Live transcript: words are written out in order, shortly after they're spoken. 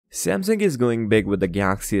Samsung is going big with the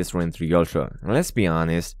Galaxy S23 Ultra. And let's be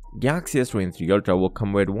honest, Galaxy S23 Ultra will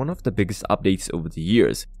come with one of the biggest updates over the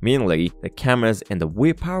years, mainly the cameras and the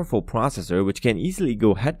way powerful processor which can easily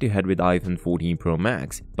go head to head with iPhone 14 Pro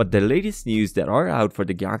Max. But the latest news that are out for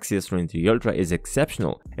the Galaxy S23 Ultra is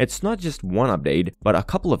exceptional. It's not just one update, but a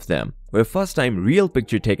couple of them, where first time real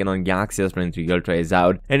picture taken on Galaxy S23 Ultra is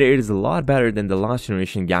out, and it is a lot better than the last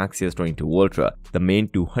generation Galaxy S22 Ultra. The main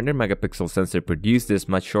 200 megapixel sensor produced this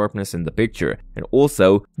much sharpness in the picture, and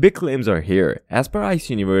also big claims are here. As per Ice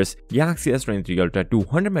Universe, Galaxy S23 Ultra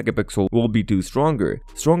 200 megapixel will be stronger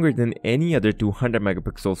than any other 200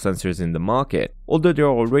 megapixel sensors in the market. Although there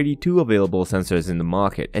are already two available sensors in the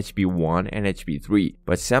market, HP1 and HP3,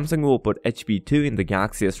 but Samsung will put HP2 in the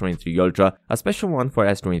Galaxy S23 Ultra, a special one for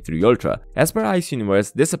S23 Ultra. As per Ice Universe,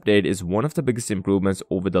 this update is one of the biggest improvements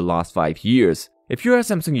over the last 5 years. If you're a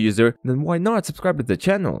Samsung user, then why not subscribe to the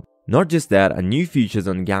channel? Not just that, a new features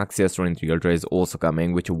on Galaxy S23 Ultra is also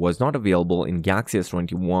coming, which was not available in Galaxy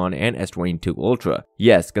S21 and S22 Ultra.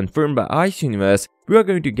 Yes, confirmed by Ice Universe, we are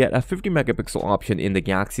going to get a 50 megapixel option in the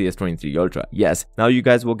Galaxy S23 Ultra. Yes, now you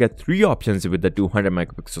guys will get 3 options with the 200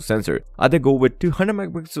 megapixel sensor. Either go with 200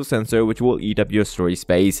 megapixel sensor which will eat up your storage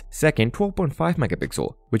space, second 12.5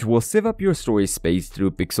 megapixel which will save up your storage space through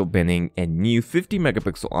pixel binning, and new 50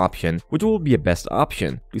 megapixel option which will be a best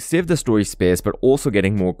option to save the storage space but also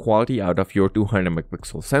getting more quality out of your 200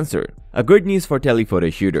 megapixel sensor. A good news for telephoto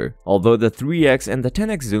shooter, although the 3x and the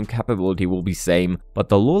 10x zoom capability will be same, but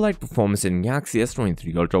the low light performance in Galaxy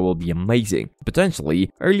S23 Ultra will be amazing.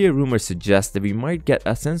 Potentially, earlier rumors suggest that we might get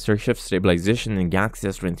a sensor shift stabilization in Galaxy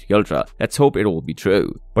S23 Ultra. Let's hope it will be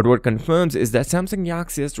true. But what confirms is that Samsung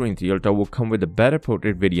Galaxy S23 Ultra will come with a better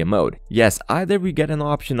portrait video mode. Yes, either we get an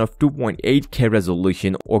option of 2.8K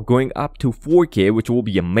resolution or going up to 4K, which will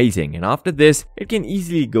be amazing, and after this, it can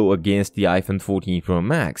easily go against the iPhone 14 Pro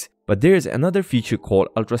Max. But there is another feature called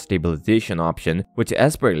Ultra Stabilization option, which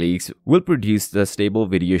as per leaks will produce the stable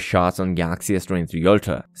video shots on Galaxy S23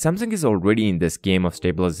 Ultra. Samsung is already in this game of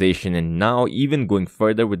stabilization and now even going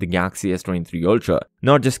further with the Galaxy S23 Ultra.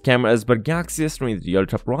 Not just cameras, but Galaxy S23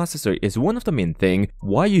 Ultra processor is one of the main things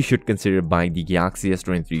why you should consider buying the Galaxy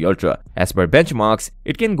S23 Ultra. As per benchmarks,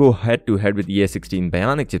 it can go head to head with the A16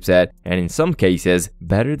 Bionic chipset, and in some cases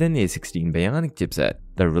better than A16 Bionic chipset.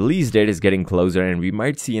 The release date is getting closer and we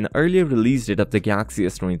might see an earlier release date of the Galaxy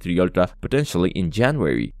S23 Ultra potentially in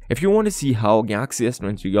January. If you want to see how Galaxy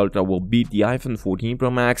S23 Ultra will beat the iPhone 14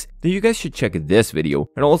 Pro Max, then you guys should check this video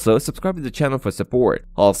and also subscribe to the channel for support.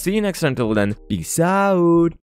 I'll see you next time. Until then, peace out.